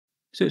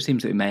So it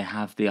seems that we may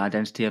have the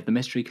identity of the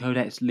mystery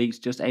codex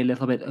leaked just a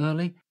little bit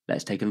early.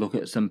 Let's take a look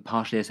at some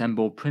partially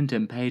assembled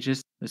printing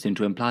pages that seem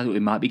to imply that we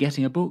might be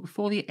getting a book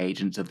for the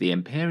agents of the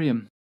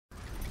Imperium.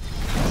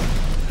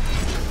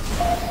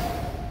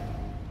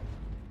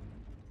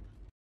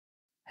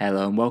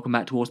 Hello and welcome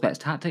back to Auspex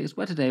Tactics,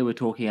 where today we're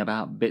talking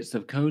about bits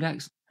of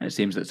Codex. And it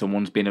seems that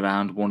someone's been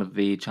around one of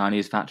the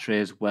Chinese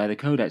factories where the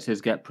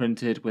codexes get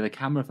printed with a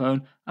camera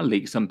phone and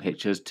leak some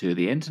pictures to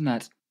the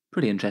internet.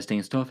 Pretty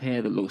interesting stuff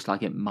here that looks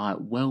like it might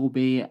well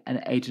be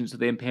an Agents of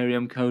the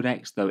Imperium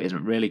Codex, though it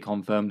isn't really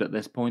confirmed at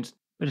this point.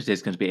 But it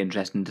is going to be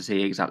interesting to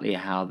see exactly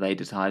how they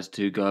decide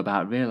to go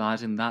about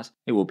realising that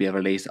it will be a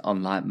release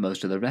unlike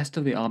most of the rest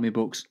of the army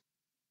books.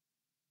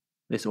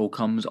 This all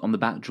comes on the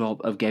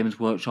backdrop of Games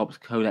Workshop's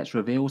Codex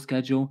reveal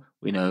schedule.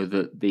 We know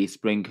that the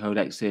spring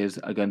codexes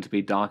are going to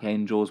be Dark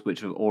Angels,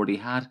 which we've already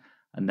had,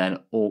 and then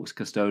Orcs,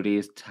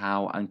 Custodians,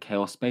 Tau, and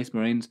Chaos Space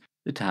Marines.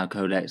 The Tau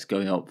Codex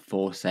going up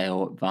for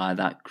sale via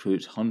that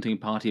Kroot Hunting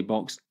Party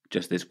box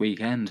just this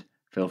weekend.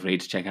 Feel free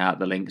to check out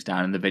the links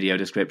down in the video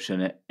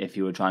description if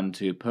you were trying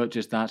to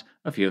purchase that.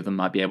 A few of them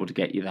might be able to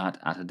get you that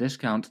at a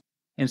discount.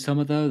 In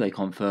summer, though, they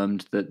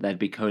confirmed that there'd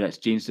be Codex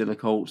Genestealer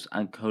Cults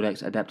and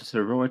Codex Adeptus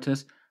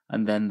Sororitas,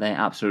 and then they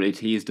absolutely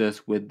teased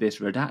us with this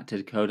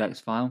redacted codex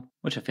file,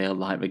 which I feel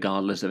like,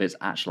 regardless of its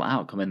actual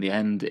outcome in the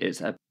end, it's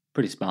a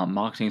pretty smart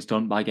marketing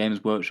stunt by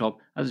Games Workshop,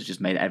 as it's just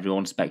made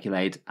everyone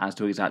speculate as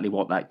to exactly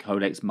what that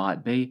codex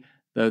might be,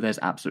 though there's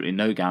absolutely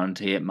no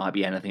guarantee it might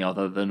be anything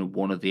other than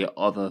one of the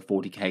other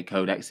 40k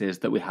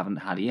codexes that we haven't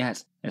had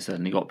yet. It's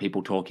certainly got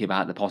people talking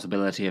about the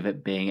possibility of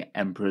it being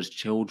Emperor's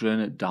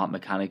Children, Dark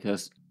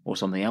Mechanicus, or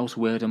something else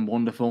weird and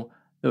wonderful,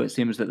 though it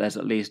seems that there's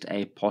at least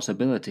a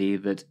possibility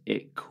that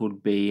it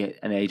could be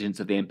an Agents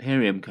of the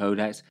Imperium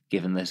Codex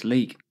given this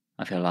leak.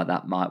 I feel like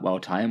that might well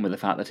tie in with the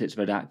fact that it's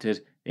redacted.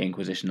 The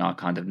Inquisition are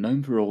kind of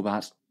known for all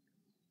that.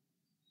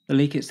 The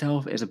leak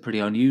itself is a pretty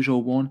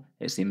unusual one.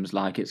 It seems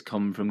like it's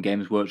come from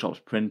Games Workshop's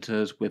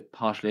printers with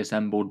partially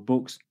assembled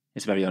books.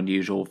 It's very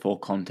unusual for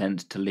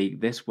content to leak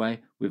this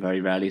way. We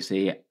very rarely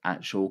see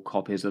actual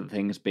copies of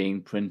things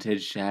being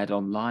printed, shared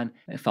online.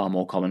 It far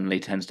more commonly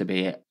tends to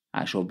be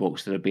actual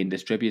books that have been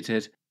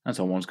distributed, and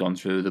someone's gone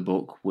through the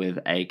book with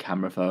a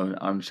camera phone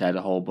and shared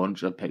a whole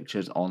bunch of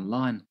pictures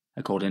online.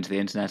 According to the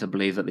internet, I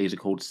believe that these are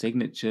called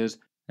signatures,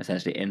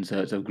 essentially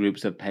inserts of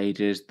groups of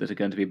pages that are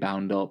going to be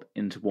bound up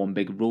into one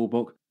big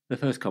rulebook. The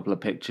first couple of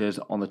pictures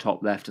on the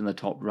top left and the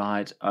top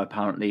right are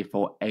apparently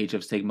for Age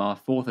of Sigmar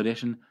 4th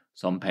edition,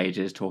 some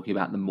pages talking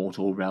about the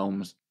Mortal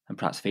Realms, and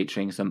perhaps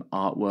featuring some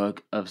artwork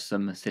of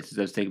some Cities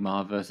of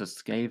Sigmar versus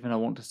Skaven, I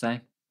want to say.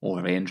 All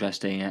very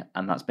interesting,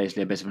 and that's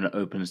basically a bit of an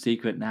open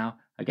secret now.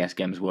 I guess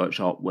Games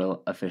Workshop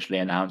will officially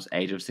announce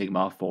Age of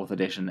Sigmar 4th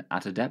edition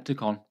at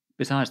Adepticon.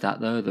 Besides that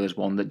though, there was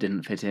one that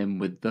didn't fit in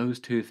with those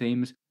two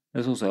themes.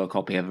 There's also a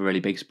copy of a really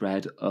big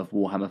spread of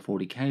Warhammer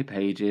 40k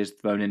pages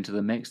thrown into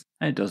the mix,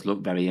 and it does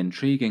look very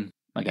intriguing.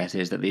 My guess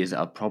is that these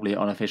are probably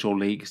unofficial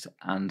leaks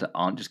and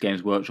aren't just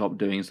Games Workshop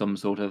doing some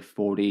sort of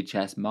 4D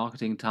chess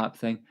marketing type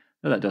thing,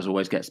 though that does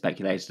always get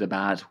speculated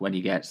about when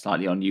you get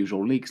slightly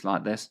unusual leaks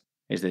like this.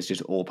 Is this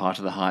just all part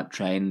of the hype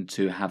train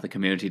to have the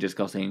community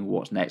discussing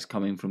what's next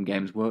coming from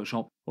Games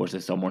Workshop, or is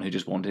this someone who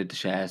just wanted to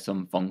share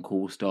some fun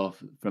cool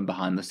stuff from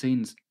behind the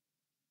scenes?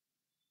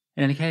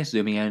 In any case,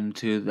 zooming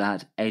into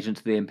that Agent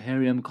of the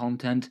Imperium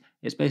content,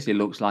 it basically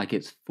looks like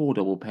it's 4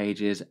 double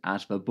pages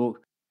out of a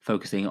book,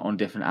 focusing on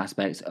different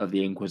aspects of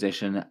the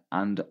Inquisition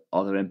and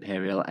other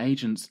Imperial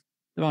agents.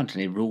 There aren't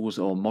any rules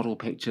or model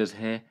pictures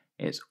here,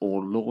 it's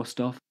all lore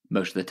stuff.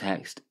 Most of the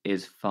text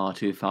is far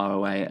too far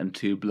away and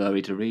too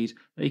blurry to read,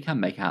 but you can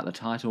make out the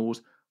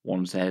titles.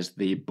 One says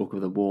the Book of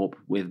the Warp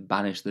with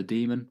Banish the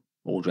Demon,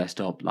 all dressed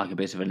up like a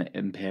bit of an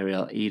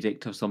Imperial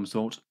edict of some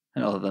sort.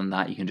 And other than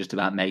that, you can just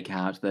about make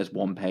out there's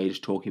one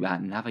page talking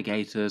about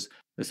navigators,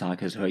 the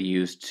psychers who are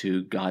used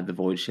to guide the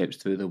void ships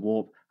through the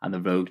warp, and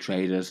the rogue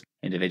traders,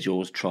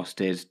 individuals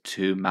trusted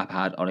to map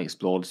out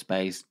unexplored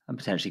space and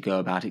potentially go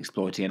about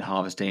exploiting and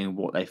harvesting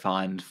what they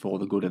find for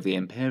the good of the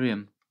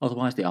Imperium.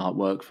 Otherwise, the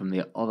artwork from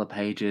the other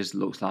pages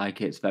looks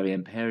like it's very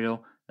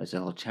Imperial. There's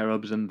little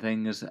cherubs and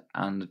things,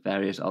 and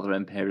various other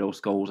Imperial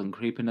skulls and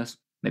creepiness.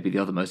 Maybe the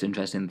other most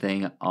interesting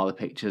thing are the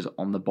pictures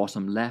on the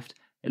bottom left.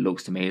 It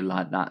looks to me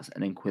like that's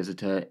an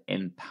Inquisitor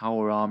in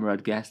power armor,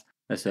 I'd guess.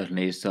 There's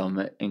certainly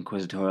some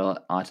Inquisitorial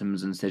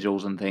items and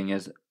sigils and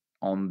things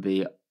on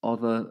the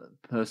other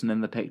person in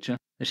the picture.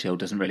 The shield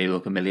doesn't really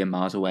look a million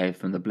miles away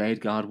from the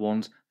Blade Guard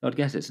ones, though I'd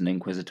guess it's an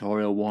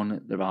Inquisitorial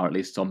one. There are at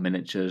least some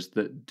miniatures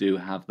that do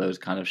have those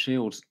kind of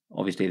shields.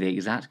 Obviously, the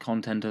exact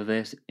content of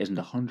this isn't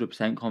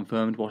 100%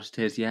 confirmed what it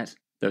is yet,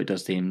 though it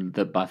does seem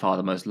that by far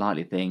the most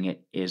likely thing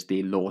is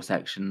the lore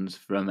sections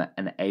from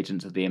an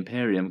Agents of the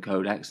Imperium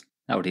Codex.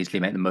 That would easily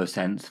make the most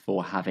sense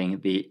for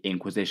having the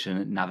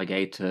Inquisition,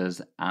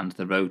 Navigators, and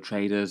the Rogue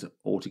Traders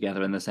all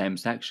together in the same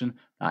section.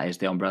 That is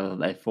the umbrella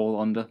that they fall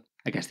under.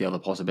 I guess the other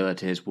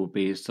possibilities would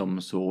be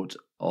some sort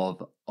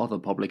of other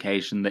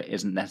publication that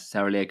isn't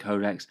necessarily a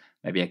codex,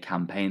 maybe a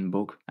campaign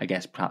book. I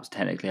guess perhaps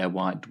technically a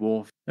White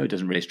Dwarf, though it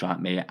doesn't really strike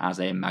me as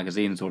a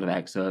magazine sort of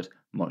excerpt,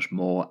 much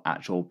more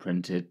actual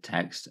printed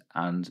text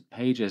and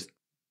pages.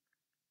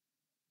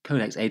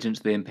 Codex Agents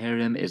of the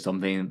Imperium is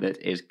something that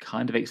is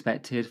kind of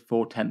expected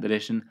for 10th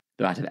edition,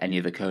 though out of any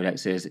of the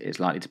codexes, it's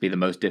likely to be the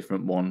most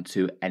different one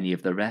to any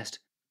of the rest.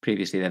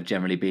 Previously, they've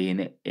generally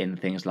been in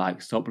things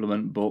like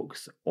supplement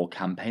books or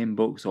campaign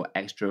books or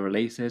extra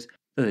releases,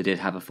 though they did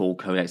have a full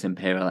Codex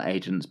Imperial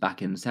Agents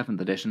back in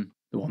 7th edition,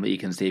 the one that you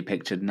can see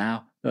pictured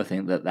now, though I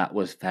think that that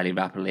was fairly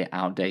rapidly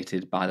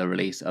outdated by the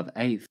release of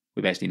 8th.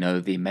 We basically know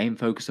the main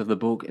focus of the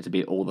book is to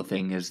be all the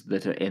things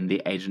that are in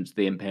the Agents of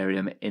the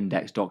Imperium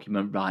index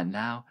document right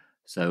now,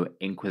 so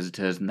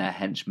Inquisitors and their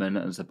henchmen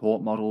and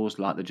support models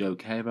like the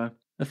Jokero,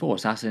 the 4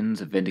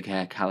 assassins,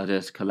 Vindicare,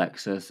 Calidus,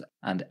 Calexus,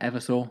 and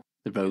Eversor,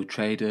 the rogue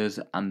traders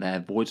and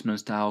their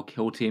Voidsman-style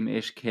kill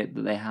team-ish kit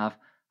that they have,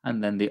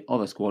 and then the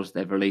other squads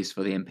they've released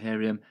for the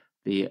Imperium,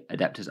 the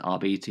Adeptus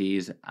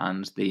RBTs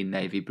and the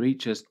Navy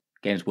Breachers.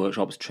 Games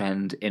Workshop's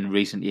trend in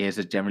recent years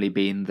has generally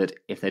been that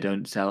if they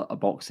don't sell a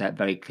box set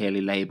very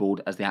clearly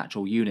labelled as the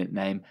actual unit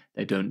name,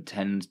 they don't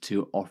tend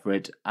to offer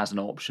it as an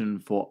option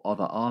for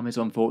other armies,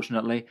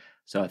 unfortunately.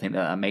 So I think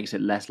that makes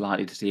it less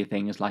likely to see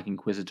things like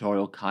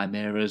Inquisitorial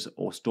Chimeras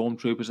or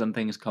Stormtroopers and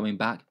things coming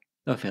back.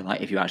 Though I feel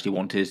like if you actually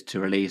wanted to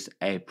release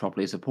a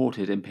properly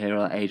supported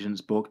Imperial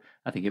Agents book,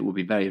 I think it would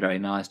be very, very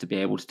nice to be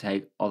able to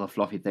take other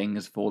fluffy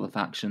things for the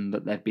faction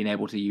that they've been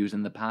able to use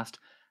in the past,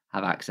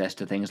 have access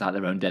to things like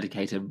their own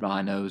dedicated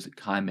rhinos,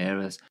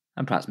 chimeras,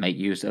 and perhaps make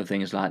use of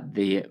things like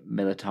the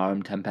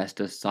Militarum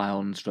Tempestus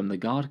Scions from the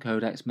Guard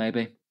Codex,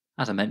 maybe.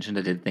 As I mentioned,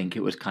 I did think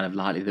it was kind of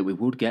likely that we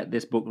would get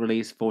this book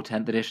release for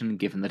 10th edition,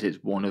 given that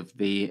it's one of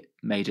the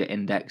major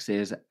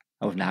indexes.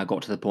 I've now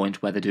got to the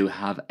point where they do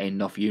have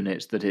enough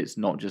units that it's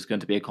not just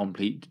going to be a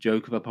complete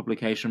joke of a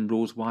publication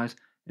rules-wise.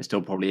 It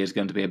still probably is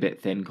going to be a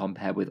bit thin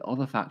compared with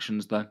other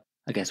factions, though.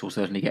 I guess we'll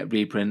certainly get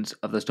reprints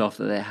of the stuff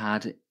that they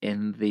had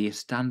in the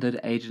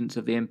standard Agents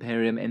of the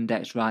Imperium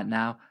index right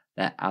now,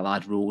 their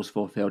allied rules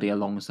for fielding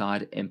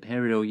alongside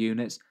Imperial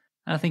units,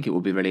 and I think it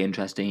would be really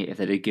interesting if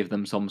they did give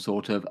them some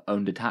sort of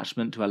own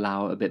detachment to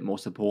allow a bit more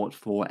support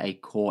for a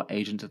core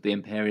Agent of the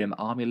Imperium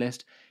army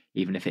list,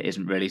 even if it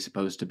isn't really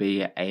supposed to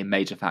be a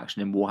major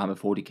faction in Warhammer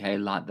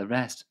 40k like the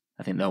rest.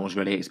 I think no one's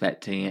really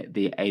expecting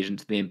the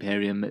Agents of the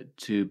Imperium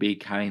to be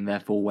carrying their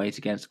full weight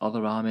against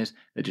other armies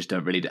that just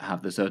don't really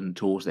have the certain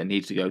tools they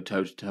need to go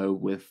toe-to-toe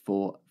with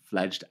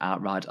full-fledged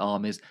outright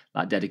armies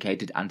like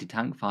dedicated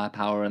anti-tank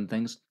firepower and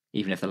things.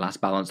 Even if the last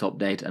balance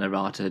update and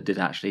errata did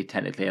actually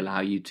technically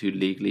allow you to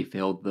legally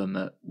field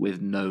them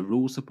with no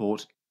rule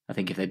support, I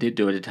think if they did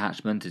do a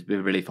detachment, it'd be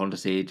really fun to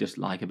see just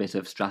like a bit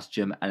of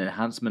stratagem and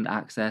enhancement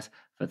access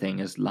for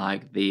things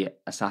like the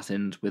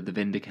assassins with the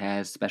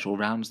Vindicare's special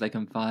rounds they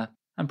can fire,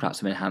 and perhaps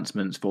some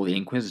enhancements for the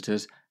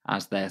Inquisitors,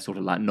 as they're sort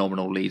of like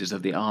nominal leaders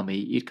of the army.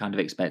 You'd kind of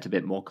expect a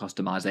bit more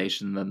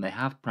customization than they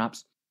have,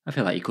 perhaps. I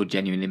feel like you could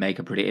genuinely make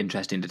a pretty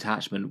interesting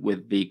detachment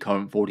with the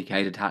current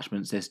 40k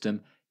detachment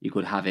system. You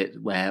could have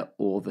it where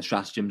all the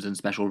stratagems and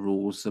special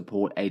rules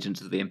support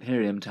Agents of the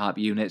Imperium type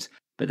units,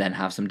 but then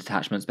have some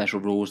detachment special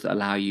rules that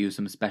allow you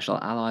some special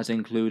allies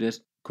included.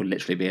 Could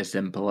literally be as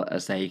simple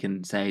as, say, you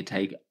can say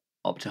take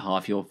up to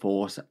half your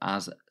force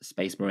as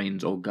Space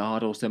Marines or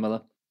Guard or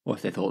similar. Or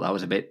if they thought that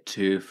was a bit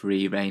too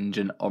free range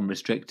and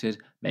unrestricted,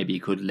 maybe you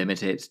could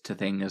limit it to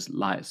things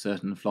like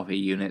certain fluffy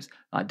units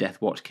like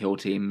Deathwatch kill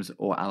teams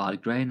or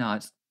allied Grey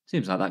Knights.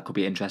 Seems like that could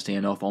be interesting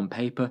enough on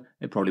paper.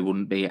 It probably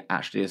wouldn't be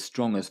actually as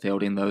strong as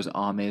fielding those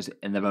armies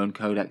in their own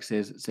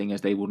codexes, seeing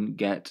as they wouldn't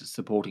get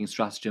supporting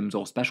stratagems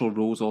or special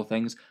rules or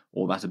things.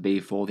 All that'd be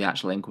for the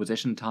actual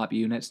Inquisition type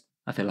units.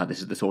 I feel like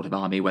this is the sort of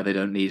army where they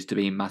don't need to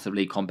be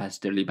massively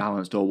competitively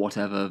balanced or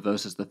whatever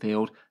versus the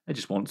field. They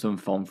just want some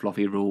fun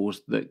fluffy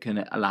rules that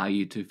can allow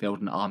you to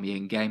field an army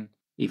in game,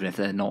 even if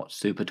they're not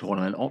super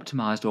tournament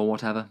optimized or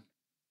whatever.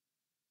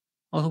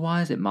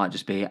 Otherwise, it might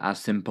just be as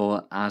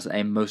simple as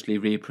a mostly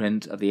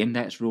reprint of the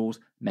index rules,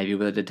 maybe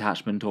with a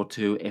detachment or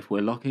two if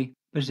we're lucky,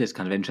 but it is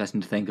kind of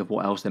interesting to think of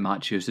what else they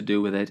might choose to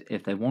do with it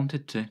if they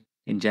wanted to.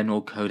 In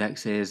general,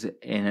 codexes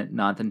in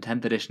 9th and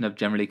 10th edition have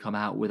generally come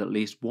out with at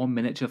least one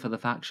miniature for the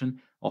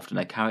faction, often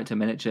a character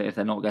miniature if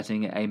they're not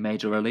getting a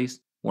major release.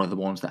 One of the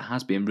ones that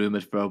has been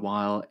rumoured for a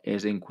while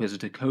is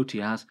Inquisitor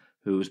Kotiaz,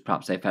 who's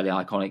perhaps a fairly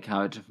iconic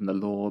character from the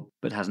lore,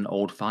 but has an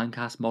old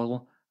Finecast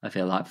model. I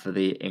feel like for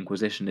the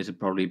Inquisition it would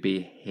probably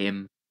be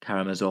him,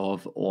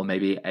 Karamazov, or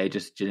maybe a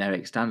just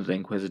generic standard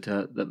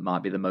Inquisitor that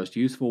might be the most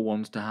useful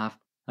ones to have.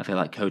 I feel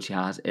like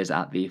Kotiaz is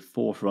at the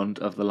forefront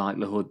of the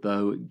likelihood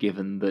though,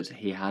 given that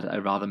he had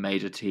a rather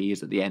major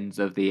tease at the ends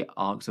of the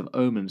Arcs of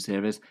Omen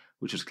series,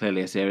 which was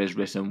clearly a series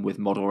written with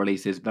model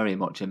releases very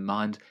much in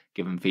mind,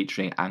 given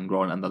featuring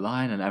Angron and the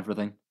Lion and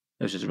everything.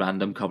 There's just a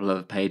random couple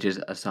of pages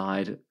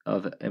aside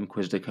of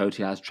Inquisitor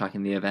Kotiaz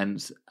tracking the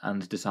events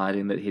and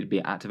deciding that he'd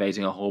be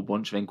activating a whole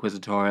bunch of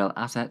inquisitorial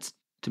assets.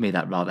 To me,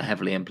 that rather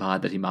heavily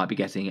implied that he might be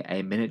getting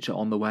a miniature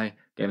on the way.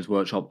 Games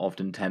Workshop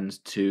often tends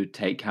to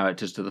take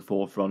characters to the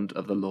forefront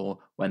of the lore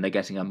when they're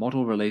getting a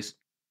model release.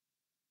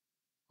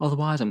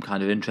 Otherwise, I'm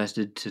kind of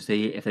interested to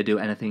see if they do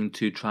anything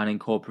to try and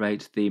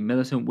incorporate the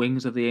militant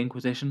wings of the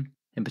Inquisition.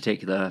 In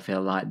particular, I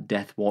feel like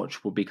Death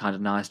Watch would be kind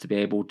of nice to be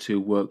able to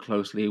work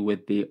closely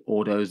with the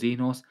Ordo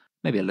Xenos,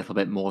 maybe a little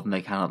bit more than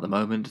they can at the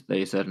moment.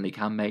 They certainly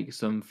can make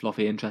some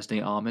fluffy,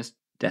 interesting armies.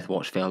 Death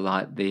Watch feel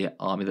like the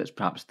army that's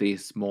perhaps the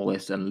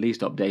smallest and least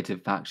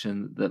updated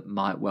faction that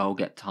might well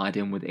get tied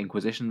in with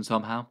Inquisition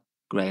somehow.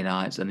 Grey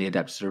Knights and the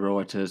Adept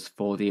Sororitas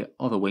for the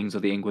other wings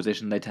of the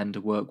Inquisition they tend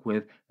to work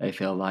with, they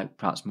feel like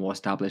perhaps more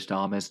established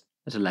armies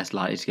that are less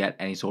likely to get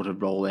any sort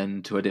of roll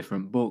into a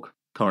different book.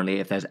 Currently,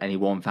 if there's any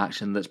one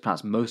faction that's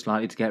perhaps most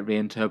likely to get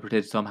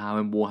reinterpreted somehow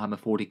in Warhammer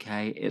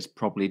 40k, it's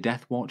probably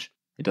Death Watch.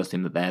 It does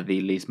seem that they're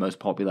the least most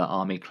popular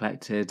army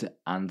collected,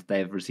 and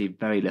they've received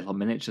very little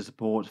miniature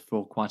support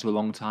for quite a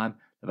long time.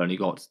 They've only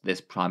got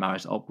this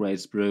Primaris upgrade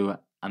sprue,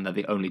 and they're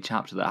the only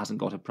chapter that hasn't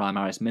got a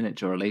Primaris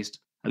miniature released,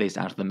 at least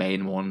out of the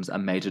main ones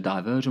and major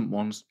divergent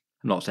ones.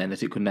 I'm not saying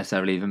that it could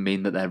necessarily even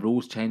mean that their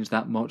rules change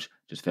that much,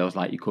 just feels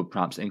like you could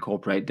perhaps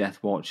incorporate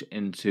Death Watch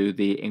into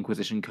the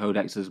Inquisition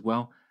Codex as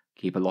well,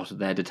 keep a lot of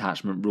their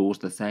detachment rules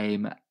the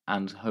same,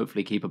 and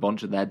hopefully keep a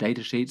bunch of their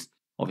datasheets.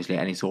 Obviously,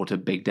 any sort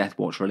of big Death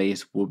Watch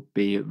release would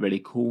be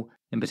really cool.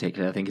 In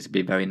particular, I think it'd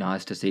be very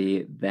nice to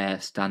see their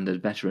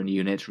standard veteran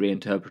unit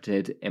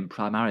reinterpreted in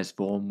Primaris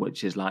form,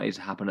 which is likely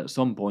to happen at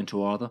some point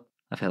or other.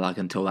 I feel like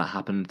until that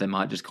happens, they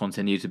might just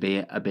continue to be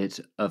a bit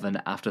of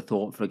an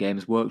afterthought for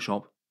Games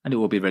Workshop, and it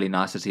will be really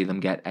nice to see them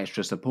get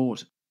extra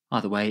support.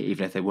 Either way,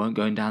 even if they weren't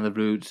going down the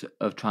route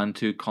of trying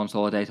to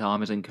consolidate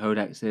armies and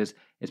codexes,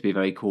 it'd be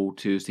very cool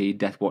to see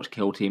Deathwatch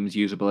kill teams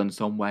usable in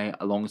some way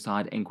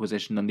alongside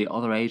Inquisition and the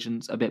other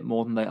agents a bit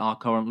more than they are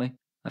currently.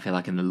 I feel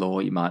like in the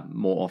lore you might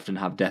more often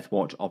have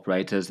Deathwatch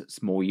operators,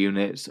 small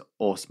units,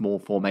 or small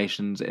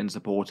formations in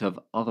support of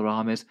other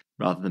armies,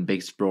 rather than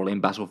big sprawling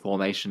battle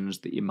formations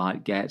that you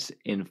might get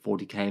in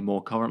 40k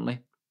more currently.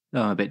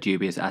 Though I'm a bit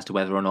dubious as to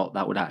whether or not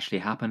that would actually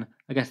happen.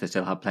 I guess they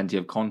still have plenty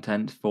of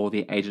content for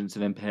the Agents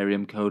of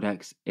Imperium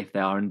Codex if they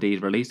are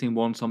indeed releasing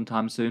one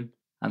sometime soon.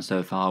 And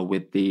so far,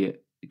 with the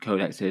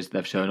codexes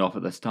they've shown off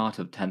at the start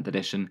of 10th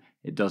edition,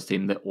 it does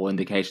seem that all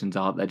indications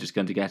are they're just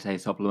going to get a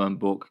supplement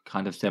book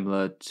kind of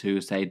similar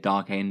to, say,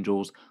 Dark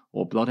Angels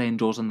or Blood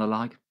Angels and the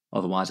like.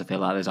 Otherwise, I feel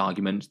like there's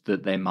arguments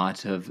that they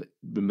might have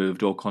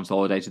removed or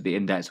consolidated the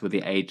index with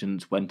the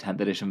agents when 10th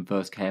edition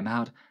first came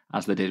out,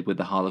 as they did with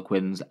the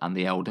Harlequins and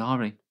the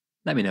Eldari.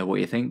 Let me know what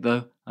you think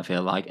though. I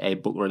feel like a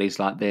book release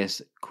like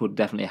this could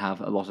definitely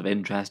have a lot of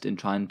interest in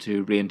trying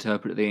to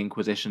reinterpret the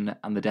Inquisition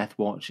and the Death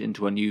Watch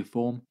into a new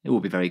form. It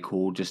would be very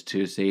cool just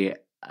to see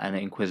an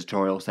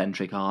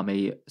inquisitorial-centric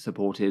army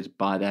supported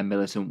by their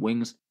militant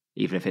wings,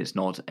 even if it's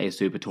not a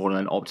super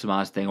tournament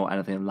optimized thing or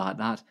anything like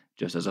that,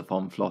 just as a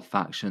fun fluff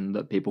faction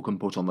that people can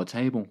put on the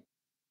table.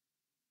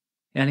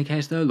 In any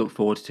case though, look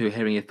forward to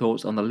hearing your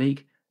thoughts on the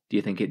leak. Do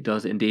you think it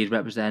does indeed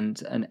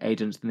represent an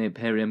Agents of the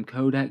Imperium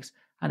Codex?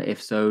 And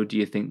if so, do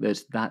you think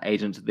that that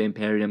Agents of the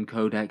Imperium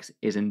Codex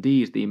is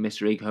indeed the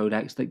mystery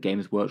codex that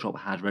Games Workshop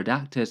had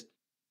redacted?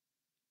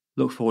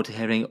 Look forward to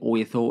hearing all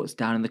your thoughts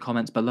down in the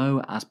comments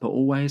below, as per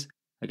always.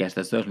 I guess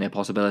there's certainly a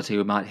possibility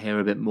we might hear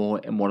a bit more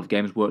in one of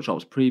Games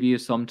Workshop's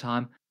previews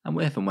sometime, and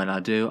if and when I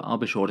do, I'll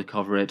be sure to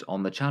cover it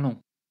on the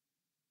channel.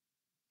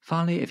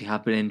 Finally, if you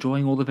have been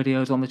enjoying all the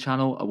videos on the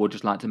channel, I would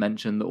just like to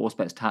mention that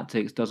Auspex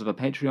Tactics does have a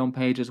Patreon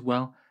page as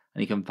well,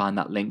 and you can find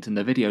that linked in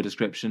the video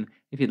description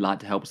if you'd like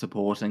to help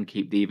support and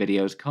keep the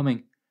videos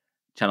coming.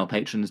 Channel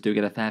patrons do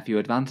get a fair few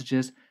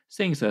advantages,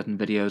 seeing certain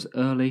videos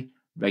early,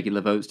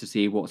 regular votes to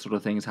see what sort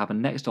of things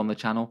happen next on the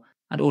channel,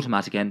 and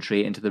automatic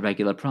entry into the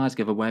regular prize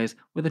giveaways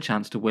with a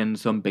chance to win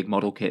some big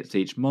model kits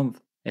each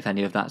month. If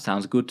any of that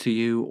sounds good to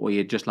you, or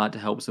you'd just like to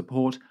help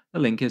support, the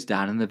link is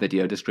down in the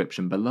video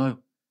description below.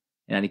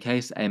 In any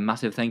case, a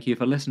massive thank you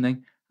for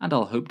listening, and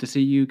I'll hope to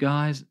see you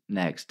guys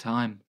next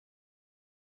time.